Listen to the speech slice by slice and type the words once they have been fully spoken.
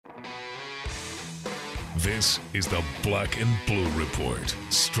This is the Black and Blue Report,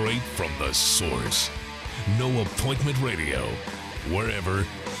 straight from the source. No appointment radio, wherever,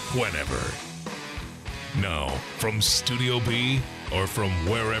 whenever. Now, from Studio B or from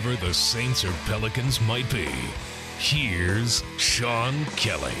wherever the Saints or Pelicans might be, here's Sean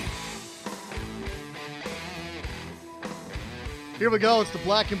Kelly. Here we go. It's the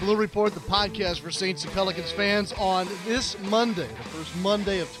Black and Blue Report, the podcast for Saints and Pelicans fans on this Monday, the first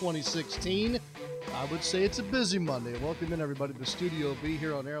Monday of 2016. I would say it's a busy Monday. Welcome in, everybody, to Studio B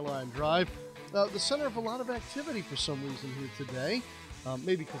here on Airline Drive. The center of a lot of activity for some reason here today,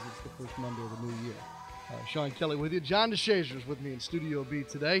 maybe because it's the first Monday of the new year. Sean Kelly with you. John DeShazier is with me in Studio B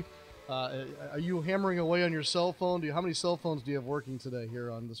today. Are you hammering away on your cell phone? How many cell phones do you have working today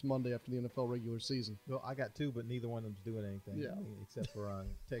here on this Monday after the NFL regular season? Well, I got two, but neither one of them's doing anything. Yeah. Except for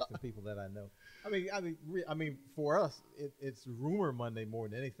texting people that I know. I mean, for us, it's rumor Monday more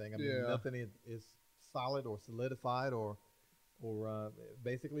than anything. I mean, nothing is solid or solidified or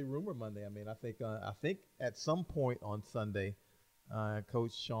basically rumor Monday. I mean, I think at some point on Sunday,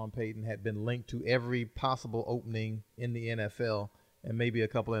 Coach Sean Payton had been linked to every possible opening in the NFL. And maybe a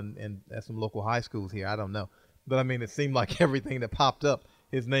couple at some local high schools here. I don't know. But, I mean, it seemed like everything that popped up,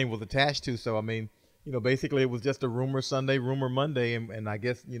 his name was attached to. So, I mean, basically it was just a rumor Sunday, rumor Monday. And I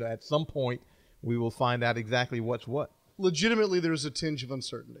guess, at some point we will find out exactly what's what. Legitimately, there's a tinge of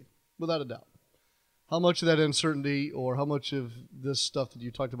uncertainty, without a doubt. How much of that uncertainty or how much of this stuff that you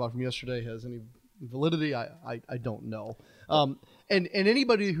talked about from yesterday has any validity, I don't know. And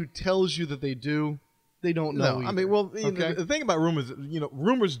anybody who tells you that they do, they don't know. No, either. I mean, well, okay? The thing about rumors,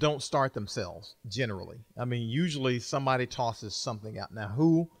 rumors don't start themselves generally. I mean, usually somebody tosses something out. Now,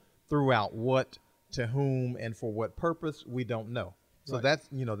 who threw out what to whom and for what purpose, we don't know. So right.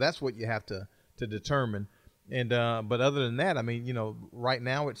 that's what you have to determine. And but other than that, I mean, right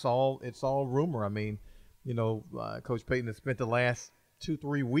now it's all rumor. I mean, Coach Payton has spent the last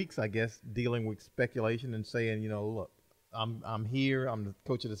 2-3 weeks, I guess, dealing with speculation and saying, look, I'm here. I'm the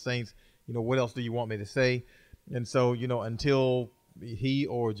coach of the Saints. What else do you want me to say? And so, until he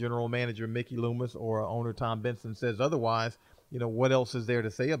or general manager Mickey Loomis or owner Tom Benson says otherwise, what else is there to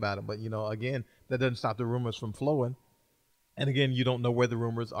say about it? But, again, that doesn't stop the rumors from flowing. And again, you don't know where the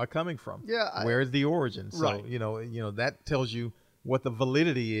rumors are coming from. Yeah. Where is the origin? So, right. That tells you what the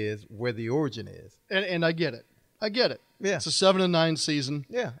validity is, where the origin is. And I get it. Yeah. It's a 7-9 season.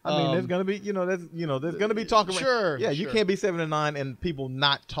 Yeah. I mean, there's going to be, there's going to be talk about. Sure. Yeah. You can't be 7-9 and people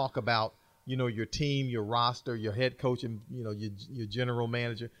not talk about, your team, your roster, your head coach, and, your general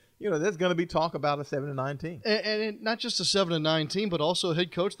manager. There's going to be talk about a 7-9 team. And not just a 7-9 team, but also a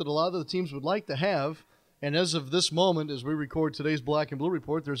head coach that a lot of the teams would like to have. And as of this moment, as we record today's Black and Blue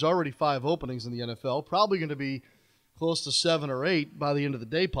Report, there's already 5 openings in the NFL. Probably going to be close to 7 or 8 by the end of the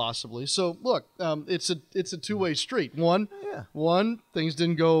day, possibly. So, look, it's a two-way street. One, things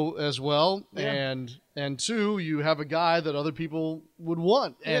didn't go as well, and 2, you have a guy that other people would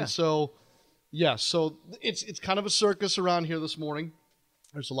want. And so, so it's kind of a circus around here this morning.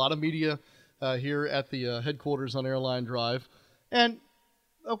 There's a lot of media here at the headquarters on Airline Drive, and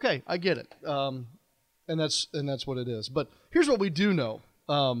okay, I get it. And that's what it is. But here's what we do know,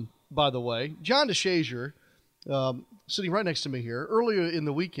 by the way. John DeShazier, sitting right next to me here, earlier in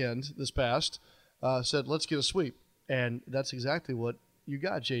the weekend, this past, said, let's get a sweep. And that's exactly what you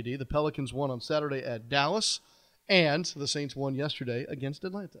got, JD. The Pelicans won on Saturday at Dallas, and the Saints won yesterday against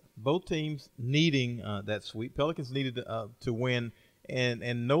Atlanta. Both teams needing that sweep. Pelicans needed to win,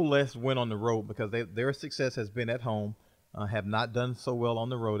 and no less win on the road because their success has been at home, have not done so well on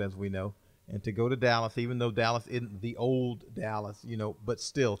the road, as we know. And to go to Dallas, even though Dallas isn't the old Dallas, but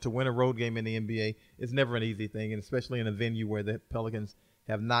still, to win a road game in the NBA is never an easy thing, and especially in a venue where the Pelicans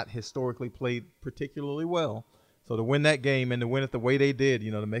have not historically played particularly well. So to win that game and to win it the way they did,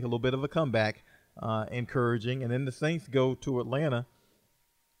 to make a little bit of a comeback, encouraging. And then the Saints go to Atlanta,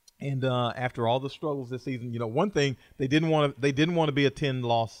 and after all the struggles this season, one thing they didn't want to be a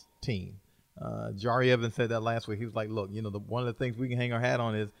 10-loss team. Jari Evans said that last week. He was like, look, one of the things we can hang our hat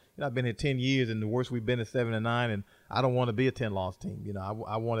on is, I've been here 10 years, and the worst we've been is 7-9, and I don't want to be a 10-loss team. I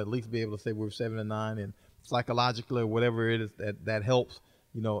want to at least be able to say we're 7-9, and psychologically or whatever it is that helps,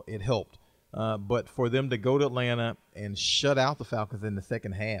 it helped. But for them to go to Atlanta and shut out the Falcons in the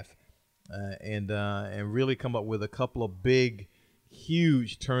second half, and really come up with a couple of big,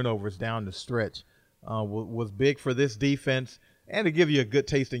 huge turnovers down the stretch, was big for this defense, and to give you a good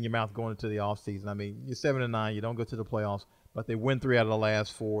taste in your mouth going into the offseason. I mean, you're 7-9, you don't go to the playoffs, but they win 3 out of the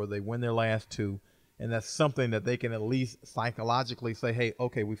last 4. They win their last 2, and that's something that they can at least psychologically say, hey,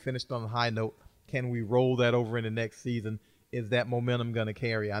 okay, we finished on a high note. Can we roll that over into next season? Is that momentum going to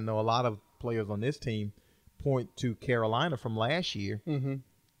carry? I know a lot of players on this team point to Carolina from last year. Mm-hmm.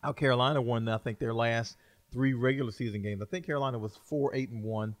 How Carolina won, I think, their last 3 regular season games. I think Carolina was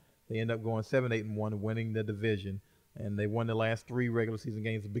 4-8-1. They ended up going 7-8-1 and winning the division. And they won the last 3 regular season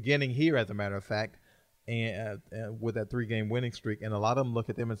games, beginning here, as a matter of fact, and with that 3-game winning streak. And a lot of them look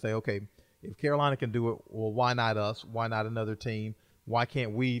at them and say, okay, if Carolina can do it, well, why not us? Why not another team? Why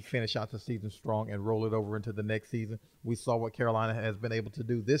can't we finish out the season strong and roll it over into the next season? We saw what Carolina has been able to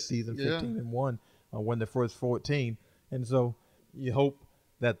do this season, 15-1, win the first 14. And so you hope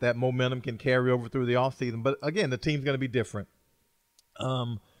that momentum can carry over through the offseason. But, again, the team's going to be different.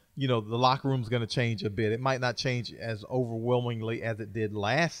 The locker room's going to change a bit. It might not change as overwhelmingly as it did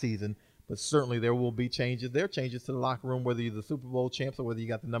last season, but certainly there will be changes. There are changes to the locker room, whether you're the Super Bowl champs or whether you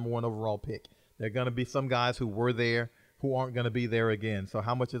got the number 1 overall pick. There are going to be some guys who were there who aren't going to be there again. So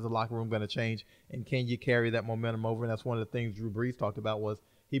how much is the locker room going to change, and can you carry that momentum over? And that's one of the things Drew Brees talked about, was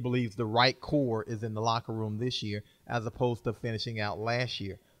he believes the right core is in the locker room this year as opposed to finishing out last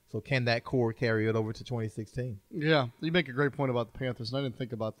year. So can that core carry it over to 2016? Yeah, you make a great point about the Panthers, and I didn't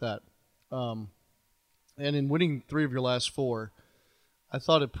think about that. And in winning 3 of your last 4, I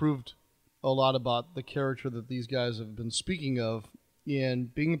thought it proved a lot about the character that these guys have been speaking of in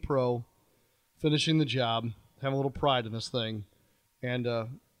being a pro, finishing the job, having a little pride in this thing, and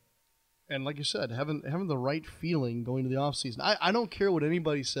like you said, having the right feeling going to the offseason. I don't care what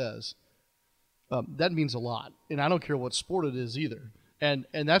anybody says. That means a lot, and I don't care what sport it is either. And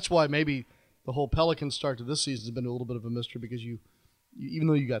that's why maybe the whole Pelicans start to this season has been a little bit of a mystery, because you even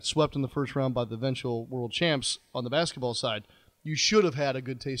though you got swept in the first round by the eventual world champs on the basketball side, you should have had a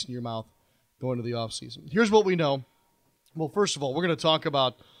good taste in your mouth going to the offseason. Here's what we know. Well, first of all, we're going to talk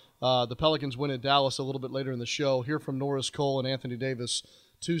about the Pelicans win at Dallas a little bit later in the show. Hear from Norris Cole and Anthony Davis,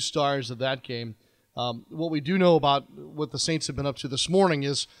 2 stars of that game. What we do know about what the Saints have been up to this morning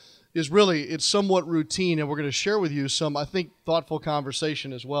is really, it's somewhat routine, and we're going to share with you some, I think, thoughtful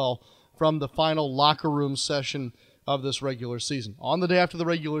conversation as well from the final locker room session of this regular season. On the day after the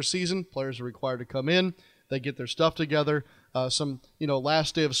regular season, players are required to come in. They get their stuff together. Some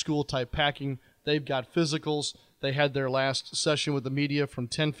last day of school type packing. They've got physicals. They had their last session with the media from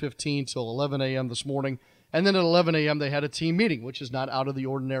 10:15 till 11 a.m. this morning. And then at 11 a.m. they had a team meeting, which is not out of the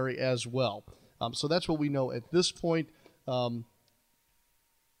ordinary as well. So that's what we know at this point. And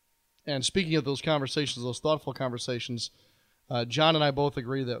speaking of those conversations, those thoughtful conversations, John and I both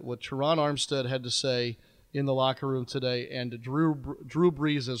agree that what Teron Armstead had to say in the locker room today, and Drew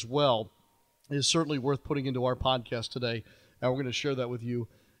Brees as well, is certainly worth putting into our podcast today. And we're going to share that with you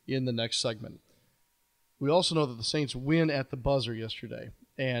in the next segment. We also know that the Saints win at the buzzer yesterday,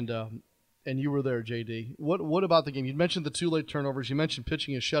 and you were there, JD. What about the game? You mentioned the 2 late turnovers. You mentioned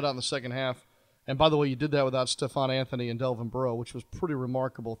pitching a shutout in the second half. And by the way, you did that without Stephon Anthony and Delvin Breaux, which was pretty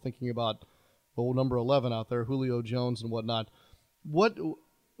remarkable, thinking about number 11 out there, Julio Jones and whatnot. What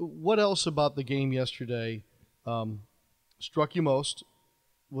else about the game yesterday struck you most?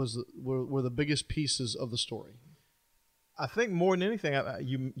 Were the biggest pieces of the story? I think more than anything,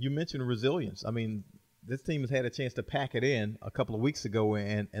 you mentioned resilience. I mean, this team has had a chance to pack it in a couple of weeks ago,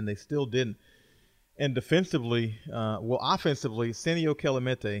 and they still didn't. And defensively, offensively, Senio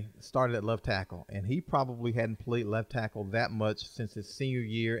Kelemete started at left tackle, and he probably hadn't played left tackle that much since his senior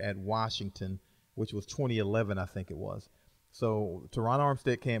year at Washington, which was 2011, I think it was. So Teron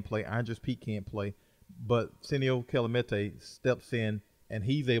Armstead can't play, Andres Pete can't play, but Senio Kelemete steps in, and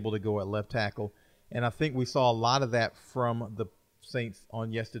he's able to go at left tackle. And I think we saw a lot of that from the Saints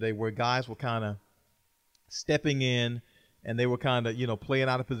on yesterday, where guys were kind of stepping in, and they were kind of, playing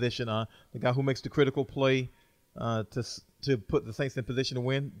out of position. The guy who makes the critical play to put the Saints in position to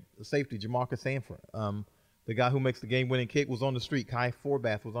win, the safety, Jamarcus Sanford. The guy who makes the game-winning kick was on the street. Kai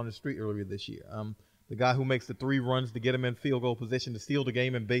Forbath was on the street earlier this year. The guy who makes the 3 runs to get him in field goal position to steal the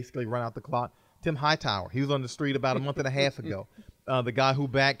game and basically run out the clock, Tim Hightower. He was on the street about a month and a half ago. The guy who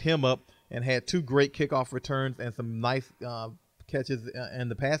backed him up and had 2 great kickoff returns and some nice catches in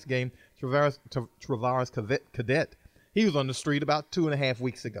the pass game, Travaris Cadet. He was on the street about 2.5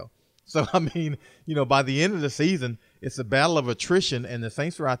 weeks ago. So, I mean, by the end of the season, it's a battle of attrition, and the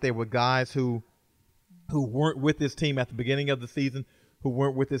Saints are out there with guys who weren't with this team at the beginning of the season, who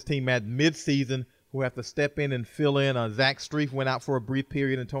weren't with this team at midseason, who have to step in and fill in. Zach Strief went out for a brief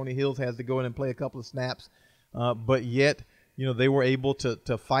period, and Tony Hills has to go in and play a couple of snaps. But yet, they were able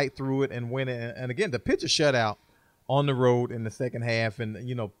to fight through it and win it. And again, to pitch a shutout on the road in the second half. And,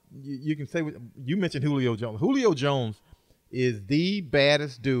 you can say, you mentioned Julio Jones. Julio Jones is the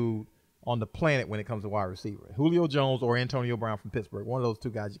baddest dude on the planet when it comes to wide receiver. Julio Jones or Antonio Brown from Pittsburgh, one of those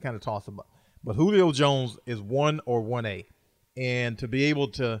 2 guys, you kind of toss them up. But Julio Jones is 1 or 1A. And to be able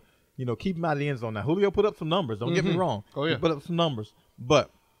to, keep him out of the end zone. Now, Julio put up some numbers. Don't get me wrong. Oh, yeah. He put up some numbers.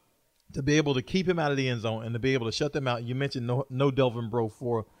 But to be able to keep him out of the end zone and to be able to shut them out, you mentioned no Delvin Breaux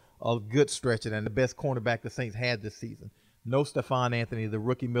for a good stretch and the best cornerback the Saints had this season. No Stephon Anthony, the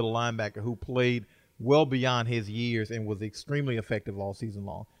rookie middle linebacker who played well beyond his years and was extremely effective all season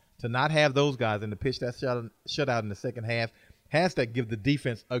long. To not have those guys and to pitch that shutout in the second half has to give the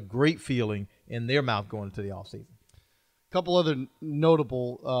defense a great feeling in their mouth going into the offseason. A couple other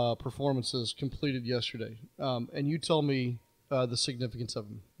notable performances completed yesterday, and you tell me the significance of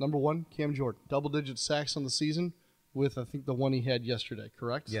them. Number one, Cam Jordan, double-digit sacks on the season with, I think, the one he had yesterday,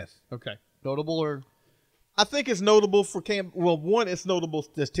 correct? Yes. Okay. Notable or? I think it's notable for Cam. Well, one, it's notable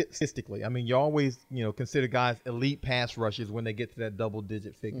statistically. I mean, you always, consider guys elite pass rushers when they get to that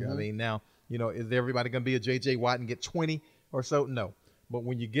double-digit figure. I mean, now, is everybody going to be a J.J. Watt and get 20 or so? No. But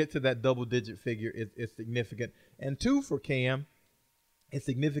when you get to that double-digit figure, it's significant. And two, for Cam, it's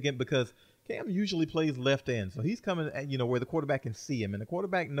significant because Cam usually plays left end. So he's coming, where the quarterback can see him. And the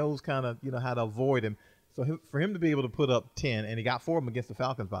quarterback knows kind of, how to avoid him. So for him to be able to put up 10, and he got 4 of them against the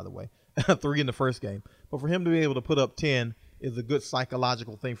Falcons, by the way, 3 in the first game. But for him to be able to put up 10 is a good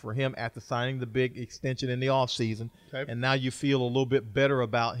psychological thing for him after signing the big extension in the offseason. Okay. And now you feel a little bit better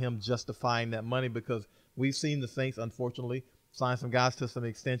about him justifying that money because we've seen the Saints, unfortunately, sign some guys to some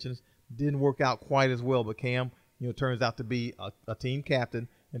extensions. Didn't work out quite as well, but Cam, turns out to be a team captain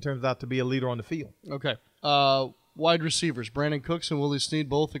and turns out to be a leader on the field. Okay. Wide receivers, Brandon Cooks and Willie Snead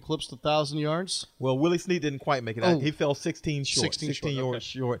both eclipsed 1,000 yards. Well, Willie Snead didn't quite make it. Oh. He fell 16 short. 16 yards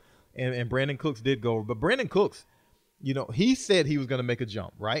short. And Brandon Cooks did go over. But Brandon Cooks, he said he was going to make a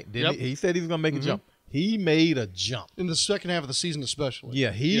jump, right? Didn't he? He said he was going to make a jump. He made a jump. In the second half of the season especially.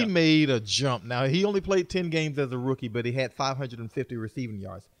 Yeah, he made a jump. Now, he only played 10 games as a rookie, but he had 550 receiving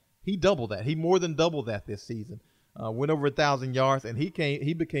yards. He doubled that. He more than doubled that this season. Went over 1,000 yards, and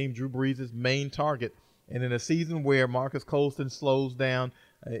he became Drew Brees' main target. And in a season where Marcus Colston slows down,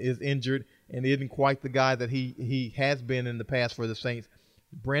 is injured, and isn't quite the guy that he has been in the past for the Saints,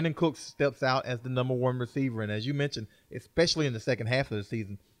 Brandon Cooks steps out as the number one receiver. And as you mentioned, especially in the second half of the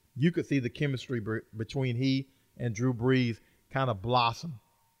season, you could see the chemistry between he and Drew Brees kind of blossom.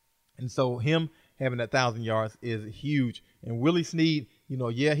 And so him having 1,000 yards is huge. And Willie Snead,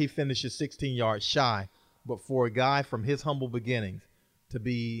 he finishes 16 yards shy. But for a guy from his humble beginnings to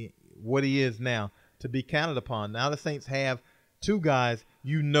be what he is now, to be counted upon. Now the Saints have 2 guys,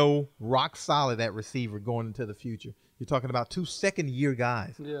 rock solid at receiver going into the future. You're talking about 2 second-year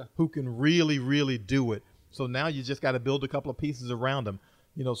guys who can really, really do it. So now you just got to build a couple of pieces around them.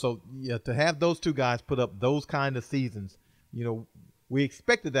 To have those 2 guys put up those kind of seasons, we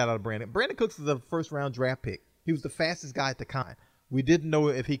expected that out of Brandon. Brandon Cooks is a first-round draft pick. He was the fastest guy at the kind. We didn't know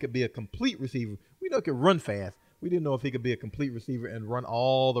if he could be a complete receiver. We know he could run fast. We didn't know if he could be a complete receiver and run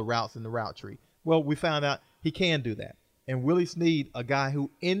all the routes in the route tree. Well, we found out he can do that. And Willie Snead, a guy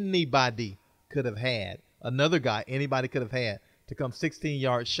who anybody could have had, another guy anybody could have had, to come 16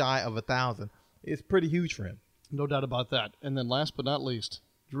 yards shy of 1,000, is pretty huge for him. No doubt about that. And then last but not least,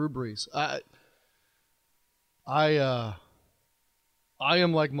 Drew Brees. I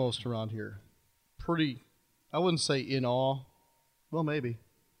am like most around here, pretty, I wouldn't say in awe. Well, maybe.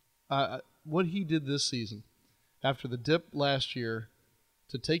 What he did this season, after the dip last year,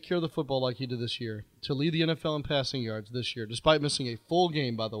 to take care of the football like he did this year, to lead the NFL in passing yards this year, despite missing a full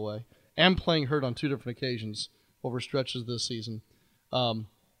game, by the way, and playing hurt on 2 different occasions over stretches this season,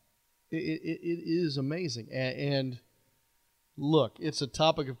 it is amazing. And look, it's a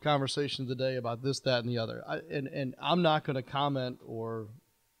topic of conversation today about this, that, and the other. And I'm not going to comment or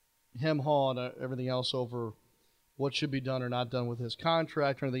hem-haw on everything else over what should be done or not done with his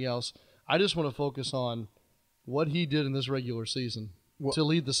contract or anything else. I just want to focus on what he did in this regular season to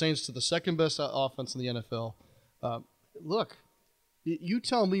lead the Saints to the second best offense in the NFL. Look, you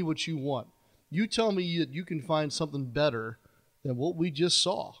tell me what you want. You tell me that you can find something better than what we just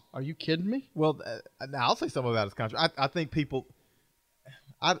saw. Are you kidding me? Well, now I'll say something about his contract. I think people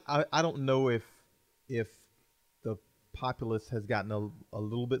 – I don't know if the populace has gotten a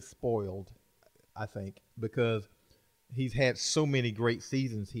little bit spoiled, I think, because he's had so many great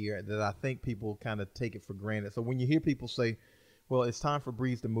seasons here that I think people kind of take it for granted. So when you hear people say, well, it's time for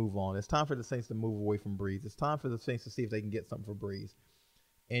Brees to move on. It's time for the Saints to move away from Brees. It's time for the Saints to see if they can get something for Brees.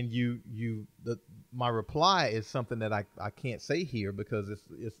 And my reply is something that I can't say here because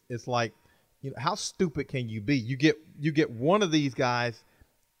it's like, how stupid can you be? You get one of these guys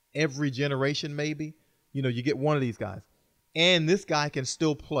every generation, maybe. You get one of these guys, and this guy can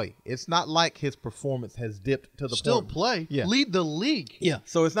still play. It's not like his performance has dipped to the point. Still play, lead the league. Yeah.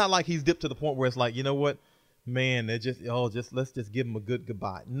 So it's not like he's dipped to the point where it's like, you know what, man, they're just let's just give him a good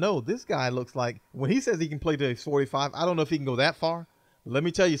goodbye. No, this guy looks like, when he says he can play to his 45, I don't know if he can go that far. But let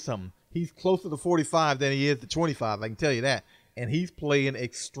me tell you something. He's closer to 45 than he is to 25. I can tell you that. And he's playing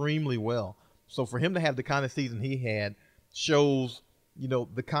extremely well. So for him to have the kind of season he had shows,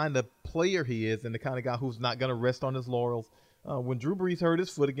 the kind of player he is and the kind of guy who's not going to rest on his laurels. When Drew Brees hurt his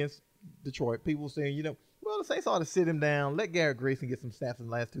foot against Detroit, people were saying, well, the Saints ought to sit him down, let Garrett Grayson get some snaps in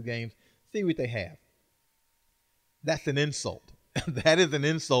the last 2 games, see what they have. That's an insult. That is an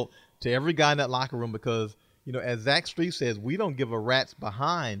insult to every guy in that locker room because, as Zach Strief says, we don't give a rat's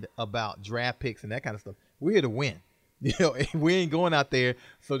behind about draft picks and that kind of stuff. We're here to win. We ain't going out there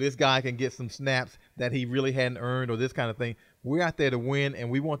so this guy can get some snaps that he really hadn't earned or this kind of thing. We're out there to win,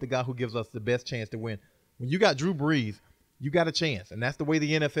 and we want the guy who gives us the best chance to win. When you got Drew Brees, you got a chance, and that's the way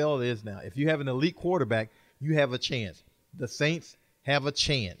the NFL is now. If you have an elite quarterback, you have a chance. The Saints have a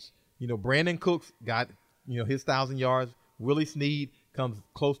chance. Brandon Cooks got, his 1,000 yards. Willie Snead comes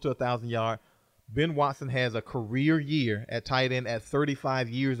close to 1,000 yards. Ben Watson has a career year at tight end at 35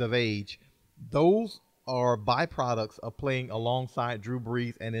 years of age. Those are byproducts of playing alongside Drew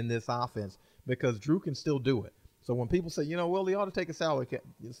Brees and in this offense because Drew can still do it. So when people say, well, they ought to take a salary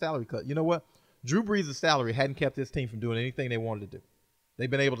cut, you know what? Drew Brees' salary hadn't kept this team from doing anything they wanted to do.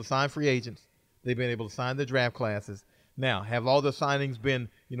 They've been able to sign free agents. They've been able to sign the draft classes. Now, have all the signings been,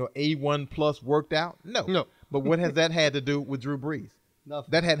 A1 plus worked out? No. But what has that had to do with Drew Brees?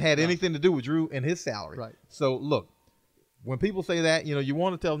 Nothing. That hadn't had anything to do with Drew and his salary. Right. So, look, when people say that, you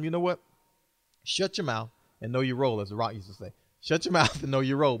want to tell them, you know what? Shut your mouth and know your role, as The Rock used to say. Shut your mouth and know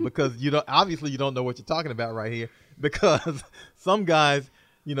your role because obviously you don't know what you're talking about right here because some guys,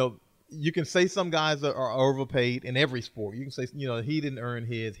 you can say some guys are overpaid in every sport. You can say, he didn't earn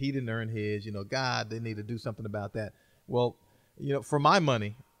his. God, they need to do something about that. Well, for my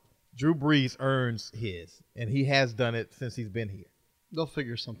money, Drew Brees earns his, and he has done it since he's been here. They'll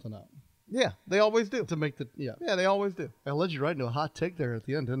figure something out. Yeah, they always do. To make Yeah, they always do. I led you right into a hot take there at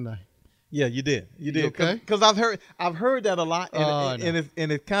the end, didn't I? Yeah, you did. You did. Okay. Because I've heard that a lot,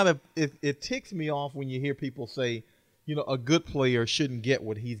 and it kind of it ticks me off when you hear people say, a good player shouldn't get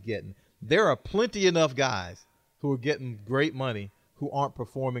what he's getting. There are plenty enough guys who are getting great money who aren't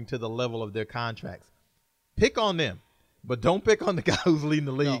performing to the level of their contracts. Pick on them, but don't pick on the guy who's leading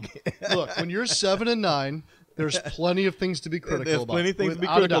the league. No. Look, when you're 7-9, there's plenty of things to be critical about. There's plenty of things to be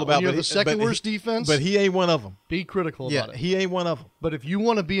Without critical about. When you have the second worst defense, but he ain't one of them. Be critical about it. He ain't one of them. But if you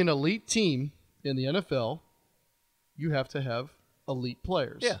want to be an elite team in the NFL, you have to have elite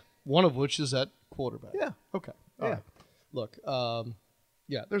players. Yeah. One of which is at quarterback. Yeah. Okay. All right. Look,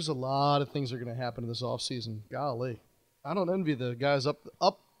 there's a lot of things that are going to happen in this offseason. Golly. I don't envy the guys up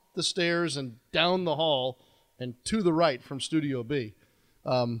the stairs and down the hall and to the right from Studio B.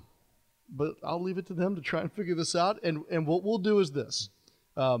 But I'll leave it to them to try and figure this out. And what we'll do is this.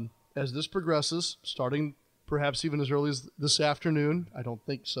 As this progresses, starting perhaps even as early as this afternoon, I don't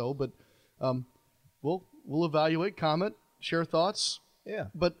think so, but we'll evaluate, comment, share thoughts. Yeah.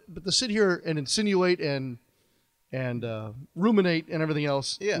 But to sit here and insinuate and ruminate and everything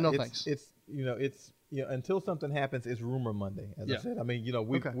else, no thanks. It's until something happens, it's Rumor Monday, as I said. I mean,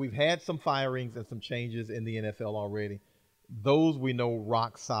 Okay. we've had some firings and some changes in the NFL already. Those we know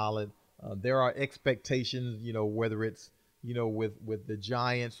rock solid. There are expectations, whether it's with the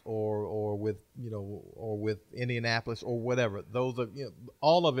Giants or with Indianapolis or whatever. Those are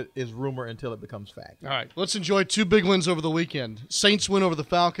all of it is rumor until it becomes fact. All right, let's enjoy 2 big wins over the weekend. Saints win over the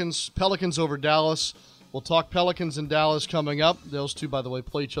Falcons, Pelicans over Dallas. We'll talk Pelicans and Dallas coming up. Those two, by the way,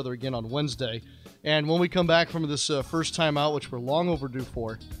 play each other again on Wednesday. And when we come back from this first time out, which we're long overdue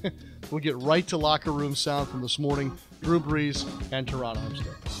for, we'll get right to locker room sound from this morning. Drew Brees and Teron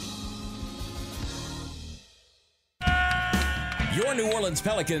Armstead. Your New Orleans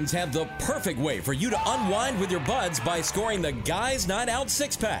Pelicans have the perfect way for you to unwind with your buds by scoring the Guys Night Out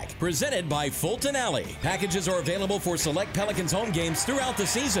 6-pack, presented by Fulton Alley. Packages are available for select Pelicans home games throughout the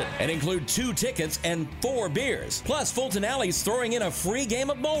season and include 2 tickets and 4 beers. Plus, Fulton Alley's throwing in a free game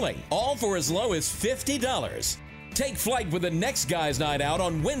of bowling, all for as low as $50. Take flight with the next Guys Night Out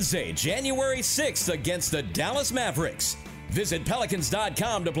on Wednesday, January 6th against the Dallas Mavericks. Visit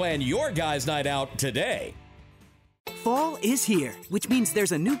Pelicans.com to plan your Guys Night Out today. Fall is here, which means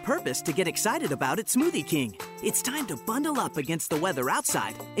there's a new purpose to get excited about at Smoothie King. It's time to bundle up against the weather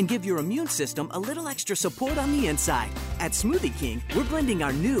outside and give your immune system a little extra support on the inside. At Smoothie King, we're blending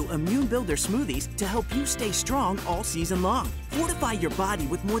our new Immune Builder smoothies to help you stay strong all season long. Fortify your body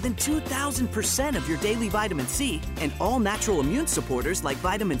with more than 2,000% of your daily vitamin C and all natural immune supporters like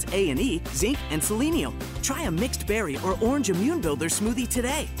vitamins A and E, zinc, and selenium. Try a mixed berry or orange Immune Builder smoothie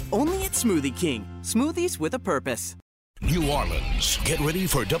today, only at Smoothie King. Smoothies with a purpose. New Orleans, get ready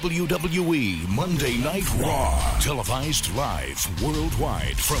for WWE Monday Night Raw. Televised live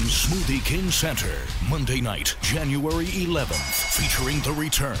worldwide from Smoothie King Center. Monday night, January 11th, featuring the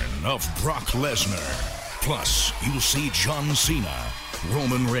return of Brock Lesnar. Plus, you'll see John Cena,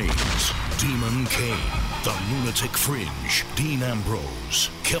 Roman Reigns, Demon Kane, The Lunatic Fringe, Dean Ambrose,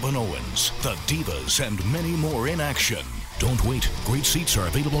 Kevin Owens, The Divas, and many more in action. Don't wait. Great seats are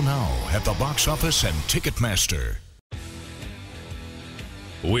available now at the box office and Ticketmaster.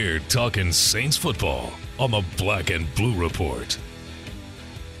 We're talking Saints football on the Black and Blue Report.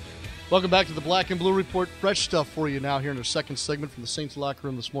 Welcome back to the Black and Blue Report. Fresh stuff for you now here in our second segment from the Saints locker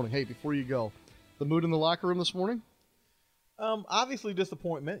room this morning. Hey, before you go, the mood in the locker room this morning? Obviously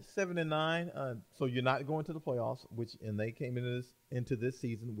disappointment, 7-9. So you're not going to the playoffs, and they came into this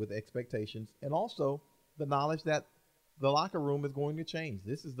season with expectations, and also the knowledge that the locker room is going to change.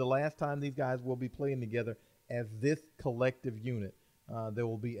 This is the last time these guys will be playing together as this collective unit. There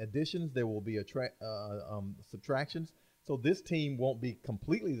will be additions. There will be subtractions. So this team won't be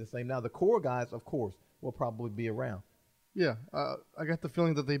completely the same. Now, the core guys, of course, will probably be around. Yeah, I got the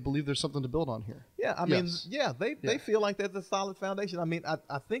feeling that they believe there's something to build on here. Yeah, I mean, they feel like there's a solid foundation. I mean,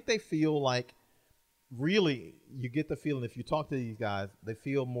 I think they feel like really you get the feeling if you talk to these guys, they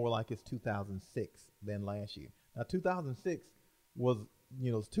feel more like it's 2006 than last year. Now, 2006 was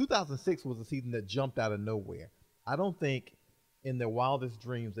a season that jumped out of nowhere. I don't think in their wildest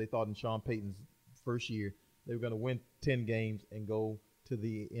dreams they thought in Sean Payton's first year they were going to win 10 games and go to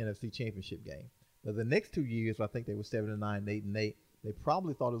the NFC Championship game. Now, the next 2 years, I think they were 7-9, 8-8. They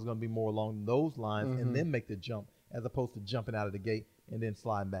probably thought it was going to be more along those lines and then make the jump as opposed to jumping out of the gate and then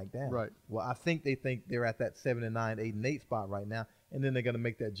sliding back down. Right. Well, I think they think they're at that 7-9, 8-8 spot right now, and then they're going to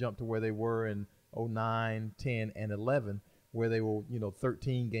make that jump to where they were in 09, 10, and 11, where they were,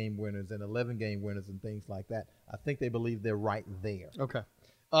 13-game winners and 11-game winners and things like that. I think they believe they're right there. Okay.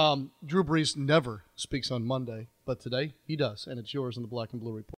 Drew Brees never speaks on Monday, but today he does, and it's yours in the Black and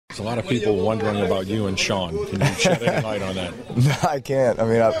Blue Report. There's a lot of people wondering about you and Sean. Can you shed any light on that? No, I can't. I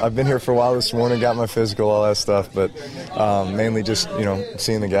mean, I've been here for a while this morning, got my physical, all that stuff, but mainly just,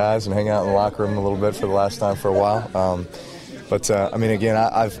 seeing the guys and hanging out in the locker room a little bit for the last time for a while. But again,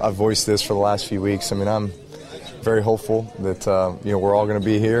 I've voiced this for the last few weeks. I mean, I'm very hopeful that, we're all going to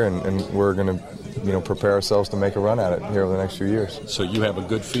be here and we're going to, prepare ourselves to make a run at it here over the next few years. So you have a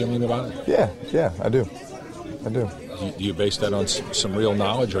good feeling about it? Yeah, I do. Do you base that on some real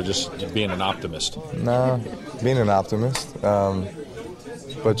knowledge or just being an optimist? Nah, being an optimist.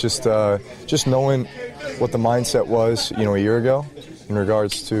 But just knowing what the mindset was, a year ago in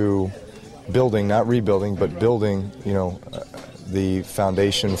regards to building, not rebuilding, but building, the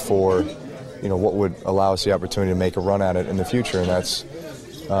foundation for, what would allow us the opportunity to make a run at it in the future. And that's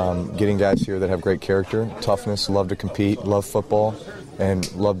getting guys here that have great character, toughness, love to compete, love football,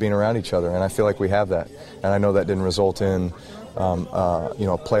 and love being around each other. And I feel like we have that. And I know that didn't result in, a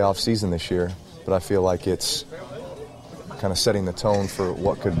playoff season this year, but I feel like it's kind of setting the tone for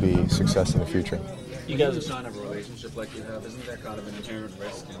what could be success in the future. You guys are trying to have a relationship like you have. Isn't that kind of an inherent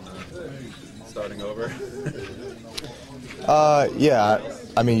risk in starting over? Yeah.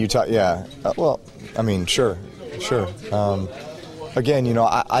 I mean, sure. Again,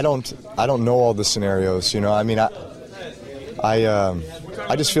 I don't know all the scenarios. I mean, I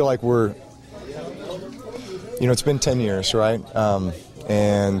just feel like we're, it's been 10 years, right?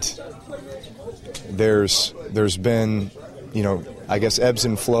 And there's been, I guess ebbs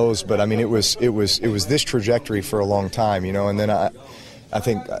and flows, but I mean, it was this trajectory for a long time, and then I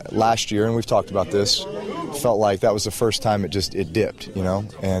think last year, and we've talked about this, felt like that was the first time it dipped,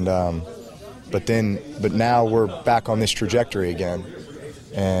 and but now we're back on this trajectory again,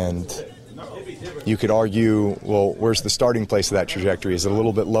 and you could argue, well, where's the starting place of that trajectory? Is it a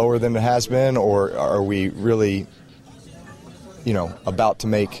little bit lower than it has been, or are we really, about to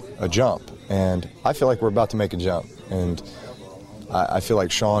make a jump? And I feel like we're about to make a jump, and I feel like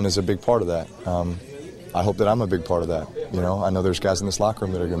Sean is a big part of that. I hope that I'm a big part of that. I know there's guys in this locker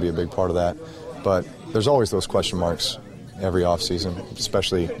room that are going to be a big part of that, but there's always those question marks every offseason,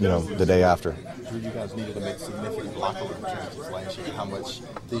 especially, the day after. You guys needed to make significant locker room changes last year. How much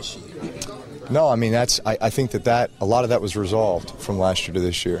this year? No, I mean, I think that a lot of that was resolved from last year to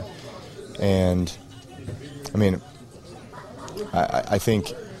this year. And, I mean, I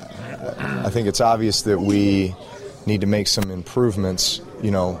think it's obvious that we need to make some improvements,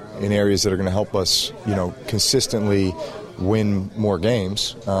 in areas that are going to help us, consistently win more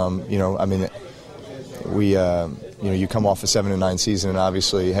games. I mean, we, you come off a 7-9 season, and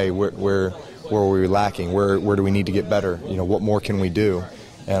obviously, hey, where were we lacking? Where do we need to get better? What more can we do?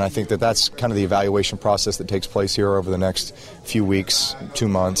 And I think that that's kind of the evaluation process that takes place here over the next few weeks, 2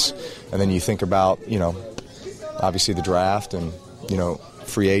 months. And then you think about, obviously the draft and,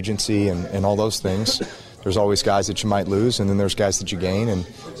 free agency and all those things. There's always guys that you might lose, and then there's guys that you gain. And,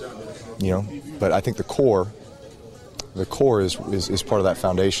 but I think the core is part of that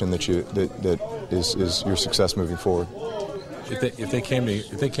foundation that is your success moving forward. If they came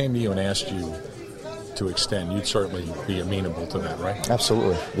to you and asked you to extend, you'd certainly be amenable to that, right?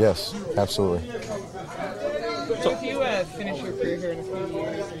 Absolutely, yes, absolutely. So if you finish your career here in a few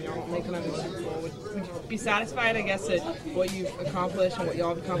years and you don't make another Super Bowl, would you be satisfied, I guess, at what you've accomplished and what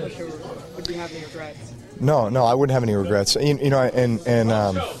y'all have accomplished, or would you have any regrets? No, I wouldn't have any regrets.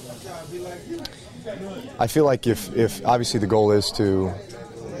 I feel like if obviously the goal is to,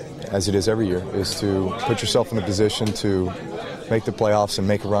 as it is every year, is to put yourself in a position to make the playoffs and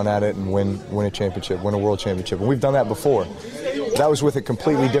make a run at it and win a championship, win a world championship. And we've done that before. That was with a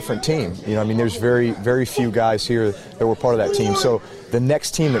completely different team. There's very, very few guys here that were part of that team. So the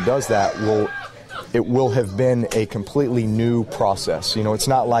next team that does that will have been a completely new process. It's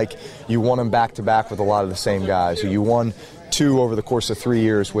not like you won them back-to-back with a lot of the same guys, or you won 2 over the course of 3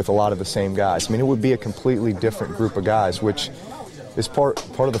 years with a lot of the same guys. It would be a completely different group of guys, which is part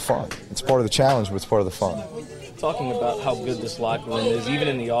of the fun. It's part of the challenge, but it's part of the fun. Talking about how good this locker room is, even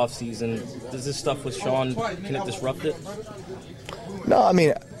in the off season, does this stuff with Sean, can it disrupt it? No,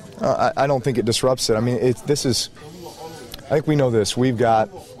 I don't think it disrupts it. I think we know this. We've got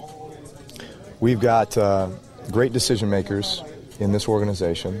great decision makers in this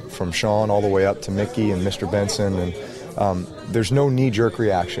organization, from Sean all the way up to Mickey and Mr. Benson, and there's no knee-jerk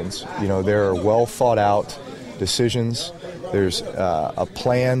reactions. There are well thought out decisions. There's a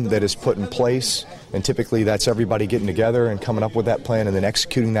plan that is put in place, and typically that's everybody getting together and coming up with that plan and then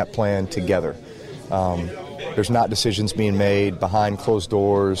executing that plan together. There's not decisions being made behind closed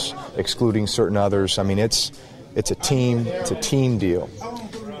doors, excluding certain others. It's a team deal.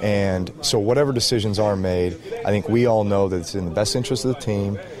 And so whatever decisions are made, I think we all know that it's in the best interest of the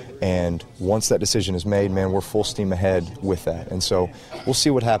team. And once that decision is made, man, we're full steam ahead with that. And so we'll see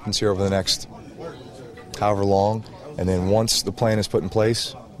what happens here over the next however long. And then once the plan is put in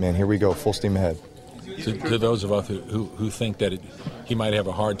place, man, here we go, full steam ahead. To those of us who think that he might have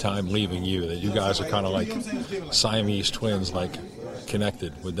a hard time leaving you, that you guys are kind of like Siamese twins, like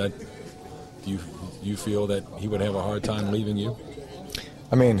connected, do you feel that he would have a hard time leaving you?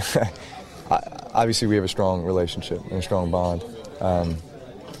 Obviously we have a strong relationship and a strong bond. I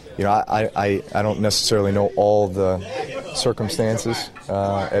don't necessarily know all the circumstances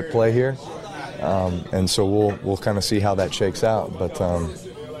at play here, and so we'll kind of see how that shakes out. But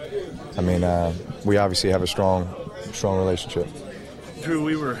we obviously have a strong relationship. Drew,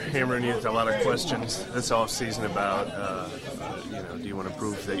 we were hammering you with a lot of questions this offseason about, do you want to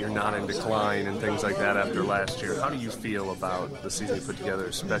prove that you're not in decline and things like that after last year. How do you feel about the season you put together,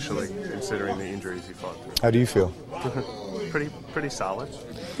 especially considering the injuries you fought through? How do you feel? Pretty solid.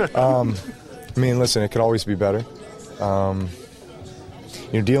 Listen, it could always be better.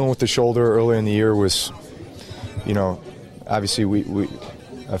 Dealing with the shoulder earlier in the year was, obviously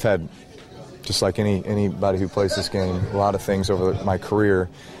I've had, just like anybody who plays this game, a lot of things over my career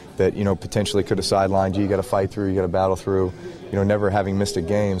that, potentially could have sidelined you. You got to fight through, you got to battle through, never having missed a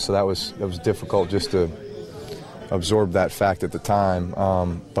game. So that was difficult just to absorb that fact at the time.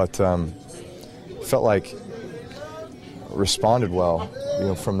 But felt like responded well,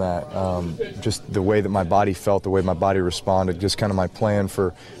 from that. Just the way that my body felt, the way my body responded, just kind of my plan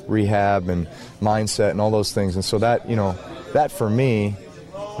for rehab and mindset and all those things. And so that, that for me,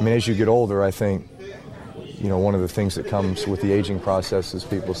 as you get older, I think, one of the things that comes with the aging process is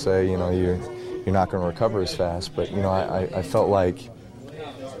people say, you're not going to recover as fast. But, I felt like,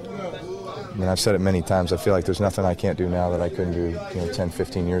 I've said it many times, I feel like there's nothing I can't do now that I couldn't do, 10,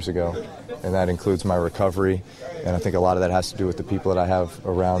 15 years ago. And that includes my recovery. And I think a lot of that has to do with the people that I have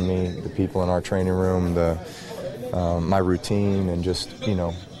around me, the people in our training room, my routine, and just,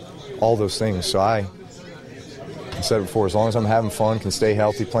 all those things. So I said it before, as long as I'm having fun, can stay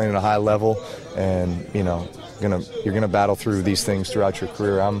healthy, playing at a high level, and, you're going to battle through these things throughout your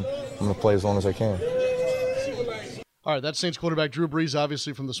career, I'm going to play as long as I can. All right, that's Saints quarterback Drew Brees,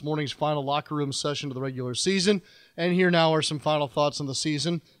 obviously from this morning's final locker room session of the regular season. And here now are some final thoughts on the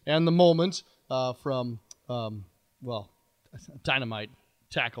season and the moment from, dynamite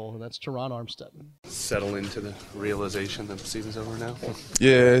tackle. That's Teron Armstead. Settle into the realization that the season's over now?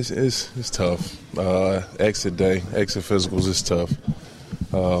 Yeah, it's tough. Exit physicals is tough.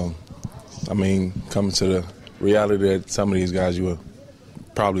 Coming to the reality that some of these guys you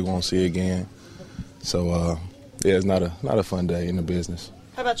probably won't see again. So, it's not a fun day in the business.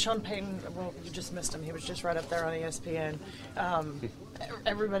 How about Sean Payton? Well, you just missed him. He was just right up there on ESPN.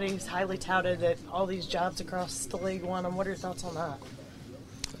 Everybody's highly touted that all these jobs across the league want him. What are your thoughts on that?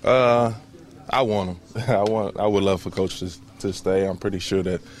 I want him. I would love for Coach to stay. I'm pretty sure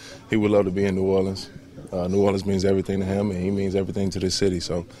that he would love to be in New Orleans. New Orleans means everything to him, and he means everything to this city.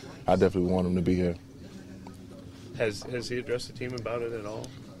 So I definitely want him to be here. Has he addressed the team about it at all?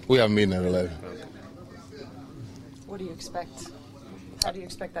 We have a meeting at 11. Okay. What do you expect? How do you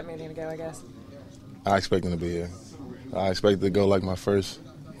expect that meeting to go, I guess? I expect him to be here. I expect it to go like my first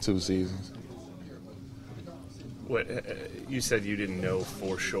 2 seasons. What you said you didn't know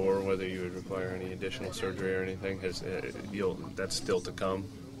for sure whether you would require any additional surgery or anything. That's still to come?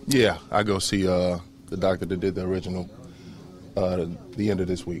 Yeah, I go see the doctor that did the original the end of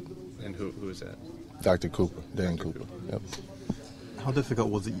this week. And who is that? Dr. Cooper, Dan Cooper. Yep. How difficult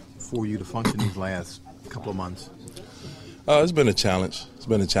was it for you to function these last couple of months? It's been a challenge. It's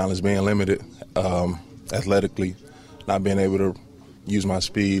been a challenge being limited athletically, not being able to use my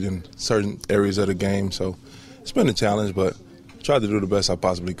speed in certain areas of the game. So it's been a challenge, but I tried to do the best I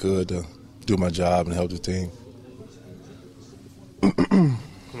possibly could to do my job and help the team.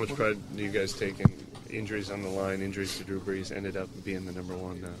 How much pride do you guys take in injuries on the line? Injuries to Drew Brees ended up being the number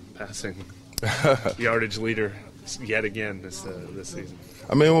one passing yardage leader yet again this season.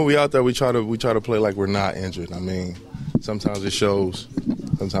 I mean, when we out there, we try to play like we're not injured. I mean, sometimes it shows.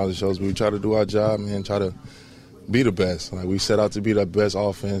 Sometimes it shows. But we try to do our job and try to be the best. Like we set out to be the best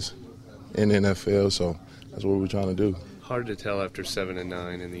offense in the NFL, so that's what we're trying to do. Hard to tell after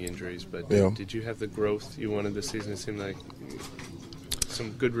 7-9 in the injuries, but did you have the growth you wanted this season? It seemed like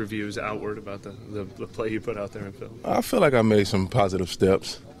some good reviews outward about the play you put out there in film. I feel like I made some positive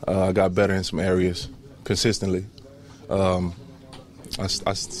steps. I got better in some areas consistently. I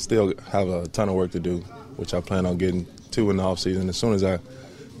still have a ton of work to do, which I plan on getting to in the offseason. As soon as I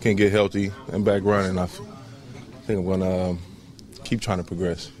can get healthy and back running, I think I'm going to keep trying to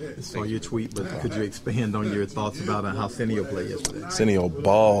progress. I saw your tweet, but could you expand on your thoughts about how Senio played yesterday? Senio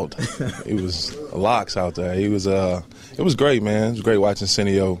balled. He was locks out there. It was great, man. It was great watching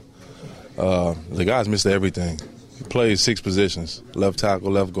Senio. The guys missed everything. He played 6 positions: left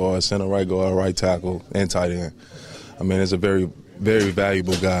tackle, left guard, center, right guard, right tackle, and tight end. I mean, it's a very, very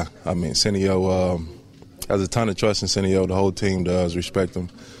valuable guy. I mean, Senio has a ton of trust in Senio. The whole team does respect him.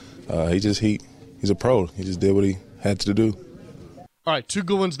 He's a pro. He just did what he had to do. All right, 2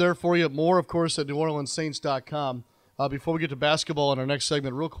 good ones there for you. More, of course, at NewOrleansSaints.com. Before we get to basketball in our next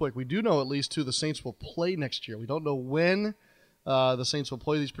segment, real quick, we do know at least 2 the Saints will play next year. We don't know when the Saints will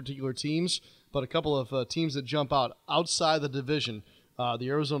play these particular teams, but a couple of teams that jump out outside the division. The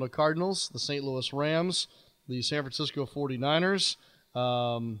Arizona Cardinals, the St. Louis Rams, the San Francisco 49ers,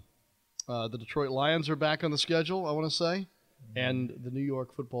 the Detroit Lions are back on the schedule, I want to say, and the New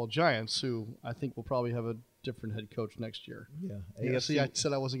York Football Giants, who I think will probably have a different head coach next year. Yeah. See, I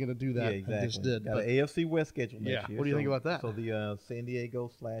said I wasn't going to do that. Yeah, exactly. I just did. Got an AFC West schedule next year. What do you think about that? So the San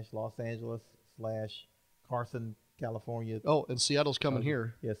Diego / Los Angeles / Carson, California. Oh, and Seattle's coming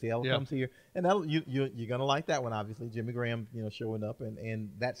here. Yeah, Seattle comes here, and you're gonna like that one, obviously. Jimmy Graham, showing up,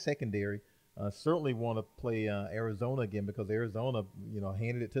 and that secondary certainly want to play Arizona again, because Arizona,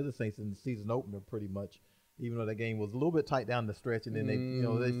 handed it to the Saints in the season opener pretty much. Even though that game was a little bit tight down the stretch, and then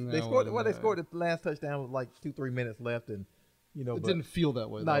they scored. Well, they scored the last touchdown with like 2-3 minutes left, and it didn't feel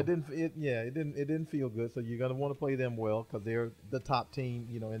that way. No, it didn't. It didn't feel good. So you're gonna want to play them well, because they're the top team,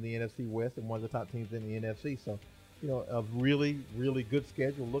 in the NFC West, and one of the top teams in the NFC. So, a really, really good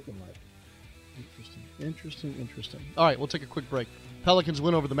schedule looking like. Interesting. All right, we'll take a quick break. Pelicans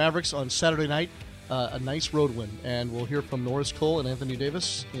win over the Mavericks on Saturday night. A nice road win, and we'll hear from Norris Cole and Anthony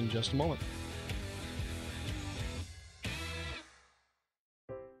Davis in just a moment.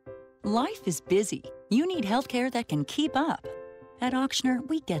 Life is busy. You need healthcare that can keep up. At Ochsner,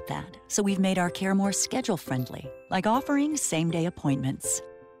 we get that, so we've made our care more schedule-friendly, like offering same-day appointments.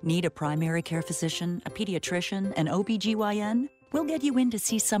 Need a primary care physician, a pediatrician, an OBGYN? We'll get you in to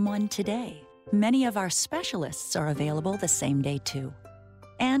see someone today. Many of our specialists are available the same day, too.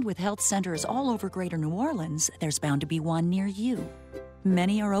 And with health centers all over Greater New Orleans, there's bound to be one near you.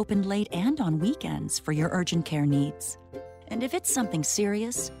 Many are open late and on weekends for your urgent care needs. And if it's something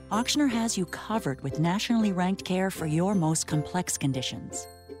serious, Ochsner has you covered with nationally ranked care for your most complex conditions.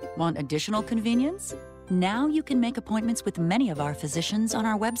 Want additional convenience? Now you can make appointments with many of our physicians on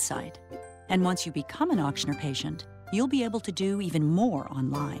our website. And once you become an Ochsner patient, you'll be able to do even more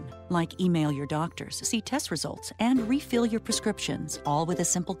online, like email your doctors, see test results, and refill your prescriptions, all with a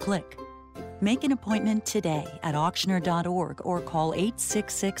simple click. Make an appointment today at Ochsner.org or call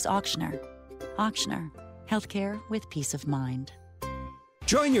 866-OCHSNER. Ochsner. Healthcare with peace of mind.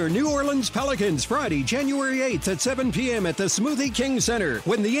 Join your New Orleans Pelicans Friday, January 8th at 7 p.m. at the Smoothie King Center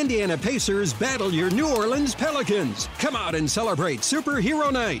when the Indiana Pacers battle your New Orleans Pelicans. Come out and celebrate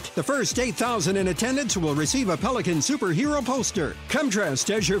Superhero Night. The first 8,000 in attendance will receive a Pelican superhero poster. Come dressed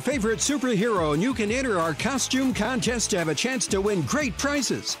as your favorite superhero and you can enter our costume contest to have a chance to win great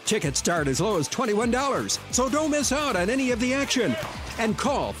prizes. Tickets start as low as $21, so don't miss out on any of the action. And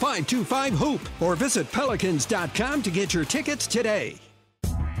call 525-HOOP or visit Pelicans.com to get your tickets today.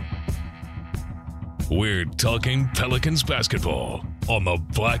 We're talking Pelicans basketball on the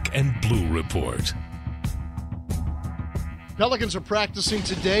Black and Blue Report. Pelicans are practicing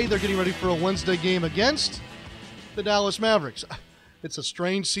today. They're getting ready for a Wednesday game against the Dallas Mavericks. It's a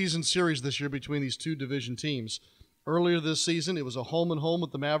strange season series this year between these two division teams. Earlier this season, it was a home-and-home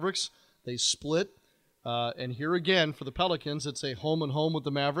with the Mavericks. They split. And here again, for the Pelicans, it's a home-and-home with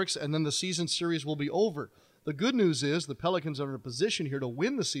the Mavericks, and then the season series will be over. The good news is the Pelicans are in a position here to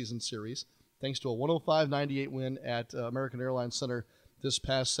win the season series, thanks to a 105-98 win at American Airlines Center this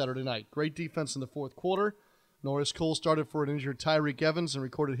past Saturday night. Great defense in the fourth quarter. Norris Cole started for an injured Tyreke Evans and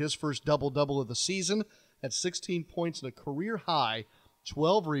recorded his first double-double of the season at 16 points and a career-high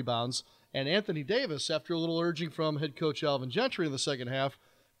 12 rebounds. And Anthony Davis, after a little urging from head coach Alvin Gentry in the second half,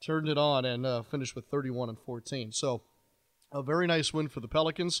 turned it on and finished with 31 and 14. So a very nice win for the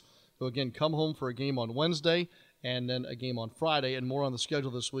Pelicans, who again come home for a game on Wednesday and then a game on Friday, and more on the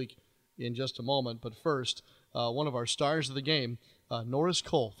schedule this week in just a moment. But first, one of our stars of the game, Norris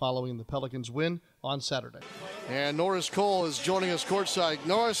Cole, following the Pelicans win on Saturday. And Norris Cole is joining us courtside.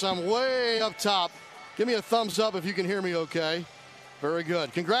 Norris, I'm way up top. Give me a thumbs up if you can hear me okay. Very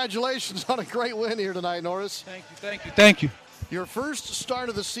good. Congratulations on a great win here tonight, Norris. Thank you, thank you, thank you. Your first start